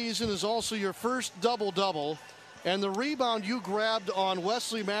of the season is also your first double-double, and the rebound you grabbed on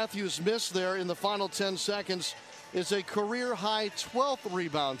Wesley Matthews' miss there in the final 10 seconds is a career-high 12th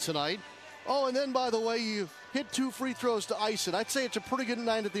rebound tonight. Oh, and then, by the way, you hit 2 free throws to ice it. I'd say it's a pretty good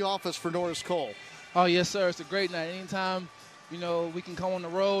night at the office for Norris Cole. Oh, yes, sir. It's a great night. Anytime, we can come on the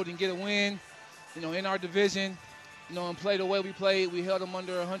road and get a win, in our division, and play the way we played. We held them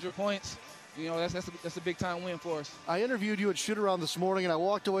under 100 points. That's a big-time win for us. I interviewed you at Shoot-Around this morning, and I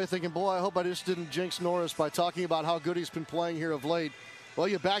walked away thinking, boy, I hope I just didn't jinx Norris by talking about how good he's been playing here of late. Well,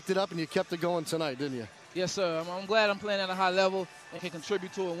 you backed it up, and you kept it going tonight, didn't you? Yes, sir. I'm glad I'm playing at a high level and can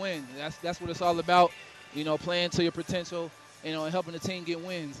contribute to a win. That's what it's all about, playing to your potential, and helping the team get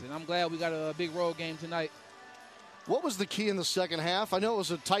wins. And I'm glad we got a big road game tonight. What was the key in the second half? I know it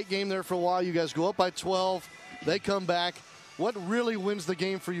was a tight game there for a while. You guys go up by 12. They come back. What really wins the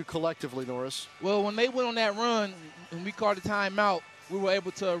game for you collectively, Norris? Well, when they went on that run, when we called the timeout, we were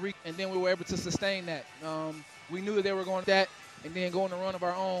able to and then we were able to sustain that. We knew they were going that and then go on a run of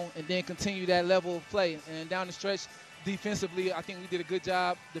our own and then continue that level of play. And down the stretch, defensively, I think we did a good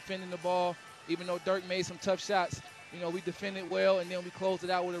job defending the ball. Even though Dirk made some tough shots, we defended well, and then we closed it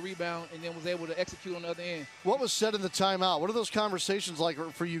out with a rebound and then was able to execute on the other end. What was said in the timeout? What are those conversations like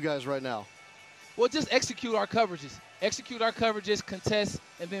for you guys right now? Well, just execute our coverages. Execute our coverages, contest,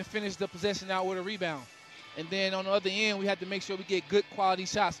 and then finish the possession out with a rebound. And then on the other end, we have to make sure we get good quality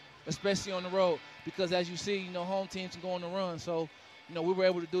shots, especially on the road. Because as you see, home teams can go on the run. So, we were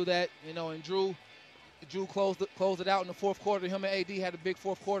able to do that, and Drew closed it out in the fourth quarter. Him and AD had a big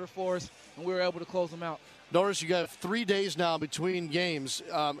fourth quarter for us, and we were able to close them out. Norris, you got 3 days now between games,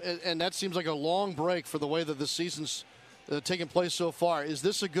 and that seems like a long break for the way that this season's taking place so far. Is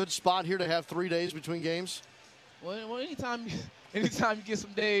this a good spot here to have 3 days between games? Well, anytime you get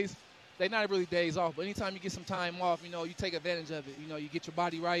some days, they're not really days off, but anytime you get some time off, you take advantage of it. You get your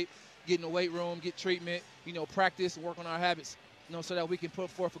body right, get in the weight room, get treatment, practice and work on our habits, so that we can put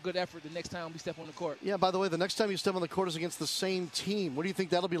forth a good effort the next time we step on the court. Yeah, by the way, the next time you step on the court is against the same team. What do you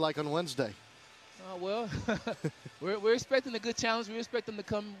think that'll be like on Wednesday? Well, we're expecting a good challenge. We expect them to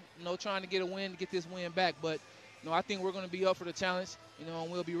come, trying to get a win, to get this win back. But, I think we're going to be up for the challenge,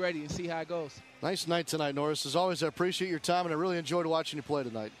 and we'll be ready and see how it goes. Nice night tonight, Norris. As always, I appreciate your time, and I really enjoyed watching you play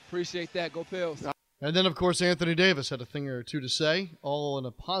tonight. Appreciate that. Go Pils. And then, of course, Anthony Davis had a thing or two to say, all in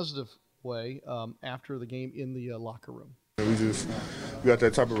a positive way, after the game in the locker room. We got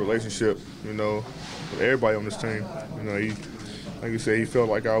that type of relationship, with everybody on this team. He, like you said, he felt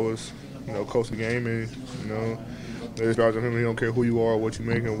like I was, coach of the game, and, there's guys on him. He don't care who you are, what you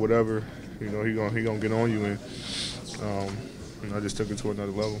make, and whatever. He gonna get on you, and I just took it to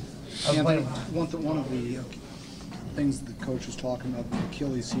another level. Anthony, one of the things the coach was talking about, the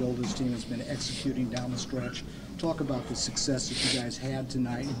Achilles heel this team has been executing down the stretch. Talk about the success that you guys had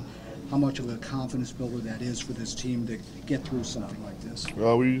tonight, and how much of a confidence builder that is for this team to get through something like this.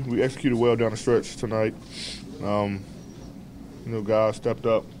 We executed well down the stretch tonight. guys stepped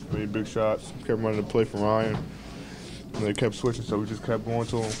up, made big shots, kept running the play for Ryan. And they kept switching, so we just kept going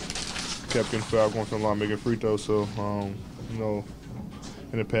to them, kept getting fouled, going to the line, making free throws. So,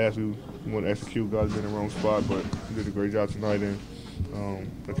 in the past we wouldn't execute, guys been in the wrong spot, but we did a great job tonight, and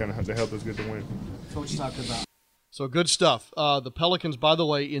they helped us get the win. Coach talked about. So good stuff. The Pelicans, by the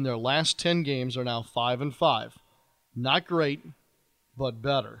way, in their last 10 games are now 5-5. Not great, but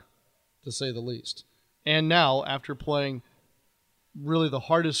better, to say the least. And now, after playing really the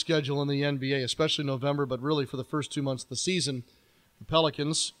hardest schedule in the NBA, especially November, but really for the first 2 months of the season, the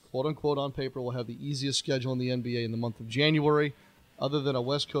Pelicans, quote-unquote on paper, will have the easiest schedule in the NBA in the month of January, other than a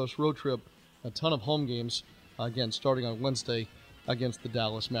West Coast road trip, a ton of home games, again, starting on Wednesday against the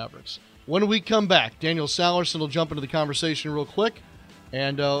Dallas Mavericks. When we come back, Daniel Salerson will jump into the conversation real quick,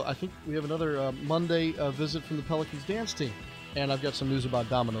 and I think we have another Monday visit from the Pelicans dance team, and I've got some news about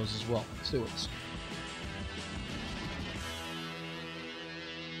Domino's as well. Stay with us.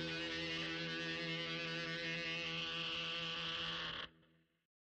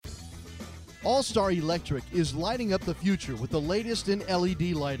 All-Star Electric is lighting up the future with the latest in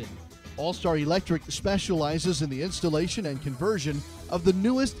LED lighting. All-Star Electric specializes in the installation and conversion of the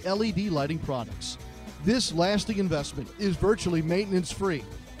newest LED lighting products. This lasting investment is virtually maintenance-free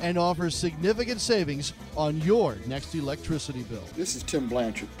and offers significant savings on your next electricity bill. This is Tim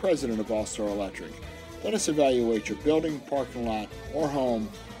Blanchard, president of All-Star Electric. Let us evaluate your building, parking lot, or home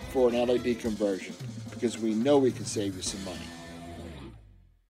for an LED conversion, because we know we can save you some money.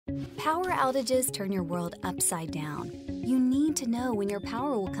 Power outages turn your world upside down. You need to know when your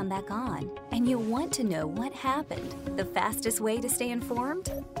power will come back on, and you want to know what happened. The fastest way to stay informed?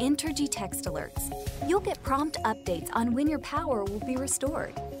 Entergy Text Alerts. You'll get prompt updates on when your power will be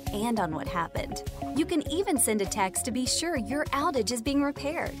restored and on what happened. You can even send a text to be sure your outage is being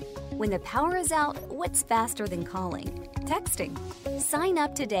repaired. When the power is out, what's faster than calling? Texting. Sign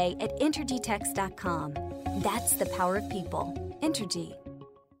up today at EntergyText.com. That's the power of people. Entergy.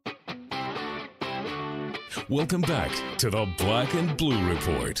 Welcome back to the Black and Blue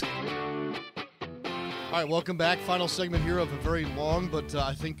Report. All right, welcome back. Final segment here of a very long, but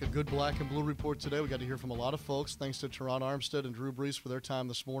I think a good Black and Blue Report today. We got to hear from a lot of folks. Thanks to Teron Armstead and Drew Brees for their time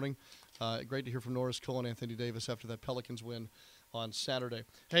this morning. Great to hear from Norris Cole and Anthony Davis after that Pelicans win on Saturday.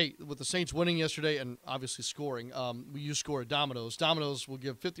 Hey, with the Saints winning yesterday and obviously scoring, you score at Domino's. Domino's will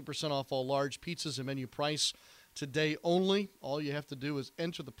give 50% off all large pizzas and menu price today only. All you have to do is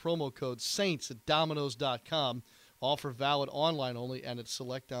enter the promo code SAINTS at Domino's.com. Offer valid online only and at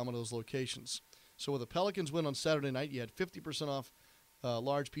select Domino's locations. So with the Pelicans win on Saturday night, you had 50% off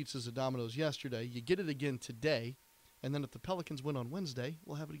large pizzas at Domino's yesterday. You get it again today. And then if the Pelicans win on Wednesday,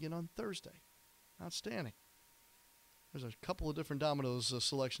 we'll have it again on Thursday. Outstanding. There's a couple of different Domino's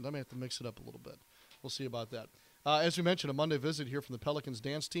selections. I may have to mix it up a little bit. We'll see about that. As we mentioned, a Monday visit here from the Pelicans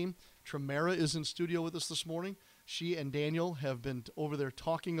dance team. Tremera is in studio with us this morning. She and Daniel have been over there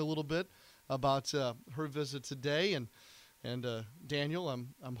talking a little bit about her visit today. And Daniel,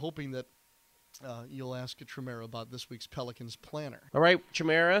 I'm hoping that you'll ask Tremera about this week's Pelicans planner. All right,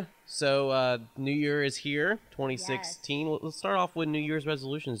 Tremera. So New Year is here, 2016. Yes. Let's start off with New Year's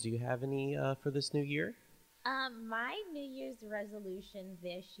resolutions. Do you have any for this new year? My New Year's resolution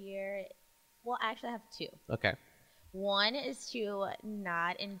this year, well, actually I have two. Okay. One is to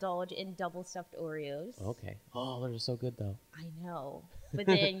not indulge in double stuffed Oreos. Okay. Oh, they're so good though. I know. But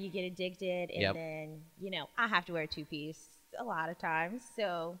then you get addicted, and then, I have to wear a two-piece a lot of times,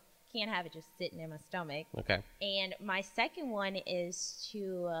 so can't have it just sitting in my stomach. Okay. And my second one is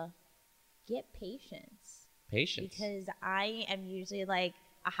to get patience. Patience? Because I am usually like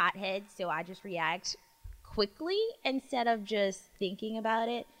a hothead, so I just react quickly instead of just thinking about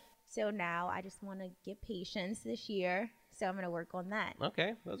it. So now I just want to get patience this year, so I'm going to work on that.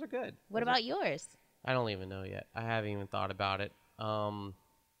 Okay, those are good. What about yours? I don't even know yet. I haven't even thought about it.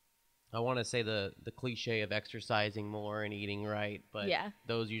 I want to say the cliche of exercising more and eating right, but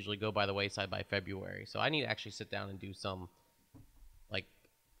those usually go by the wayside by February. So I need to actually sit down and do some, like,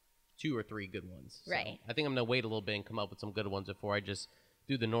 2 or 3 good ones. Right. So I think I'm going to wait a little bit and come up with some good ones before I just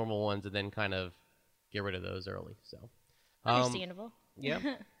do the normal ones and then kind of get rid of those early. So understandable. Yeah.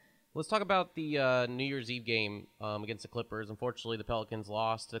 Let's talk about the New Year's Eve game against the Clippers. Unfortunately, the Pelicans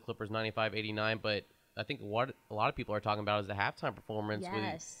lost to the Clippers 95-89, but I think what a lot of people are talking about is the halftime performance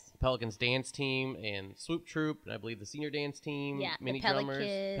with the Pelicans dance team and Swoop Troop, and I believe the senior dance team, mini drummers,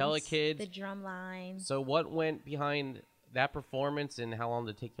 Pelikids, the drum line. So what went behind that performance, and how long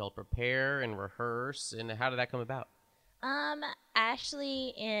did it take y'all to prepare and rehearse, and how did that come about?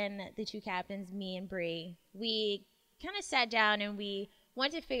 Ashley and the two captains, me and Bree, we kind of sat down and we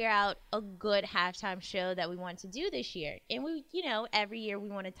wanted to figure out a good halftime show that we wanted to do this year. And we, every year we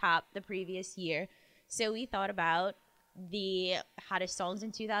want to top the previous year. So we thought about the hottest songs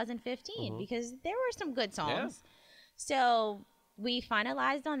in 2015 because there were some good songs. Yeah. So we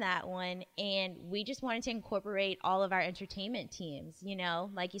finalized on that one, and we just wanted to incorporate all of our entertainment teams,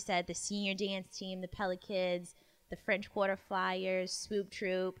 like you said, the senior dance team, the Pelicans, the French Quarter Flyers, Swoop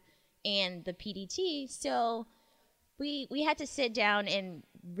Troop, and the PDT. So we had to sit down and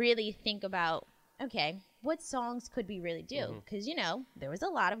really think about, okay, what songs could we really do? Because, there was a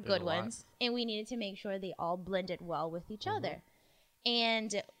lot of good ones, and we needed to make sure they all blended well with each other.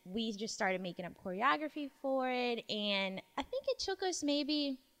 And we just started making up choreography for it, and I think it took us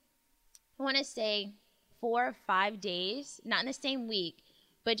maybe, I want to say, 4 or 5 days, not in the same week,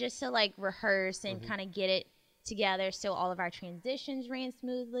 but just to, like, rehearse and kind of get it together so all of our transitions ran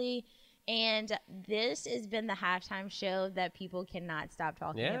smoothly. And this has been the halftime show that people cannot stop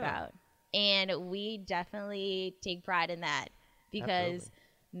talking about. And we definitely take pride in that because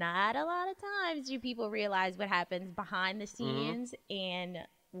not a lot of times do people realize what happens behind the scenes. And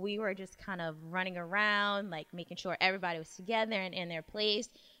we were just kind of running around, like making sure everybody was together and in their place.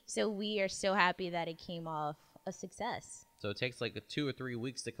 So we are so happy that it came off a success. So it takes like 2 or 3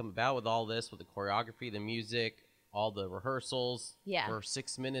 weeks to come about with all this, with the choreography, the music, all the rehearsals for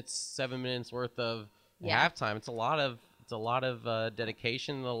 6 minutes, 7 minutes worth of halftime. It's a lot of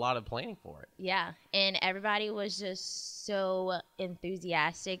dedication and a lot of planning for it. Yeah, and everybody was just so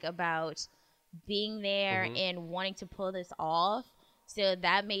enthusiastic about being there and wanting to pull this off. So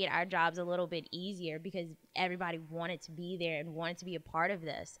that made our jobs a little bit easier because everybody wanted to be there and wanted to be a part of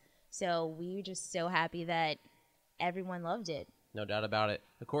this. So we were just so happy that everyone loved it. No doubt about it.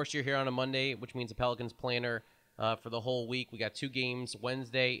 Of course, you're here on a Monday, which means the Pelicans planner for the whole week. We got 2 games,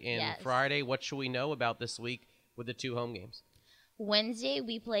 Wednesday and Friday. What should we know about this week with the 2 home games? Wednesday,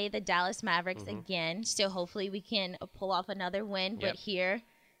 we play the Dallas Mavericks again, so hopefully we can pull off another win, but here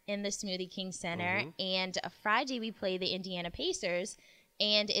in the Smoothie King Center. And Friday, we play the Indiana Pacers,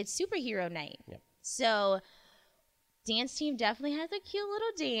 and it's Superhero Night. So dance team definitely has a cute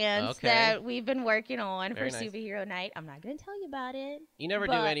little dance that we've been working on for Superhero Night. I'm not going to tell you about it. You never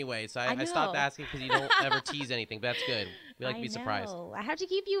do anyway, so I stopped asking because you don't ever tease anything. But that's good. We like to be surprised. I have to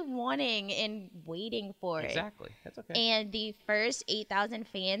keep you wanting and waiting for it. Exactly. That's okay. And the first 8,000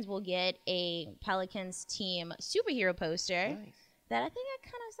 fans will get a Pelicans team superhero poster that I think I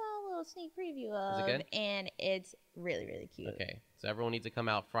kind of saw a little sneak preview of. Is it good? And it's really, really cute. Okay. So everyone needs to come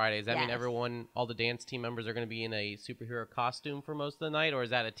out Friday. Does that mean everyone, all the dance team members are going to be in a superhero costume for most of the night, or is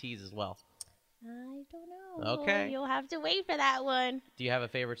that a tease as well? I don't know. Okay. You'll have to wait for that one. Do you have a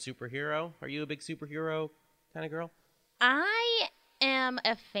favorite superhero? Are you a big superhero kind of girl? I am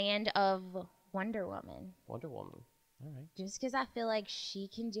a fan of Wonder Woman. Wonder Woman. All right. Just because I feel like she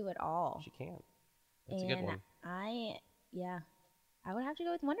can do it all. She can. That's a good one. I would have to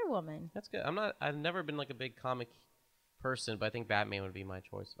go with Wonder Woman. That's good. I've never been like a big comic person, but I think Batman would be my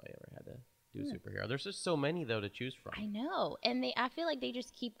choice if I ever had to do a superhero. There's just so many though to choose from. I know, and I feel like they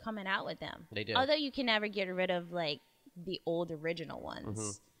just keep coming out with them. They do. Although you can never get rid of like the old original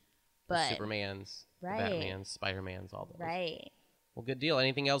ones. But the Supermans, the Batmans, Spider-Mans, all those. Right. Well, good deal.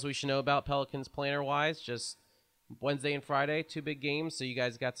 Anything else we should know about Pelicans planner wise? Just Wednesday and Friday, 2 big games. So you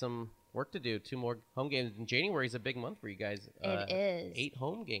guys got some work to do. 2 more home games. And January is a big month for you guys. It is. 8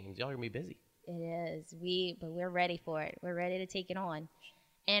 home games. Y'all are gonna be busy. It is. But we're ready for it. We're ready to take it on.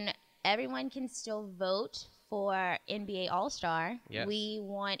 And everyone can still vote for NBA All-Star. Yes. We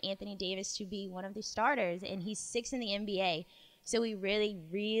want Anthony Davis to be one of the starters, and he's 6th in the NBA. So we really,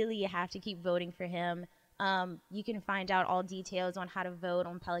 really have to keep voting for him. You can find out all details on how to vote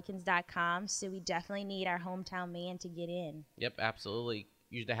on Pelicans.com. So we definitely need our hometown man to get in. Yep, absolutely.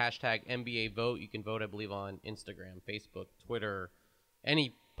 Use the hashtag NBA vote. You can vote, I believe, on Instagram, Facebook, Twitter,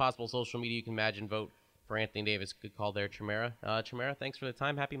 any possible social media you can imagine. Vote for Anthony Davis. Good call there, Chimera. Chimera, thanks for the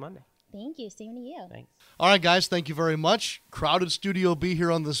time. Happy Monday. Thank you. Same to you. Thanks. All right, guys. Thank you very much. Crowded Studio B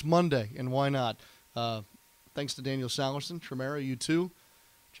here on this Monday, and why not? Thanks to Daniel Salerson, Chimera, you too,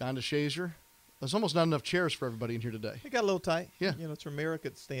 John DeShazier. There's almost not enough chairs for everybody in here today. It got a little tight. Yeah. You know, Chimera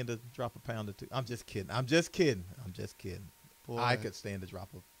could stand to drop a pound or 2. I'm just kidding. Boy. I could stand to drop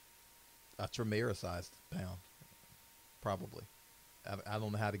a Chimera-sized pound, probably. I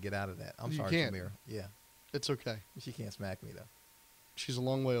don't know how to get out of that. I'm sorry, Chimera. Yeah. It's okay. She can't smack me, though. She's a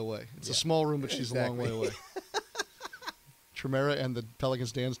long way away. It's a small room, but she's a long way away. Chimera and the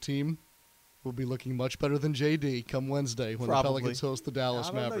Pelicans dance team will be looking much better than JD come Wednesday when the Pelicans host the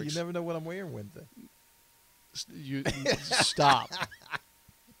Dallas Mavericks. Know. You never know what I'm wearing Wednesday. Stop.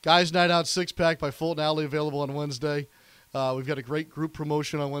 Guys Night Out 6-pack by Fulton Alley available on Wednesday. We've got a great group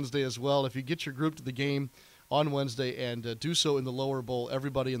promotion on Wednesday as well. If you get your group to the game on Wednesday and do so in the lower bowl,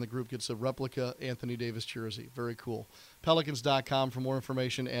 everybody in the group gets a replica Anthony Davis jersey. Very cool. Pelicans.com for more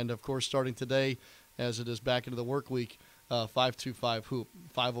information. And, of course, starting today, as it is back into the work week, 525-HOOP,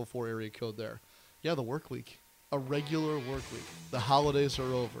 504 area code there. Yeah, the work week. A regular work week. The holidays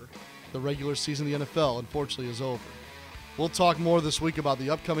are over. The regular season of the NFL, unfortunately, is over. We'll talk more this week about the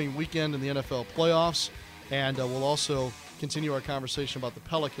upcoming weekend in the NFL playoffs, and we'll also continue our conversation about the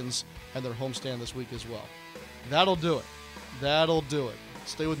Pelicans and their homestand this week as well. That'll do it. That'll do it.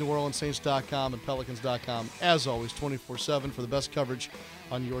 Stay with NewOrleansSaints.com and Pelicans.com, as always, 24/7 for the best coverage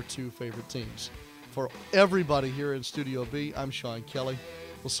on your two favorite teams. For everybody here in Studio B, I'm Sean Kelly.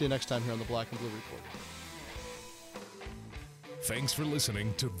 We'll see you next time here on the Black and Blue Report. Thanks for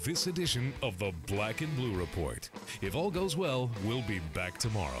listening to this edition of the Black and Blue Report. If all goes well, we'll be back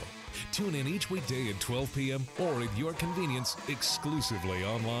tomorrow. Tune in each weekday at 12 p.m. or at your convenience exclusively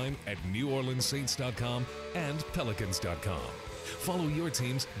online at NewOrleansSaints.com and Pelicans.com. Follow your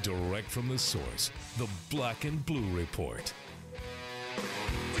teams direct from the source, the Black and Blue Report.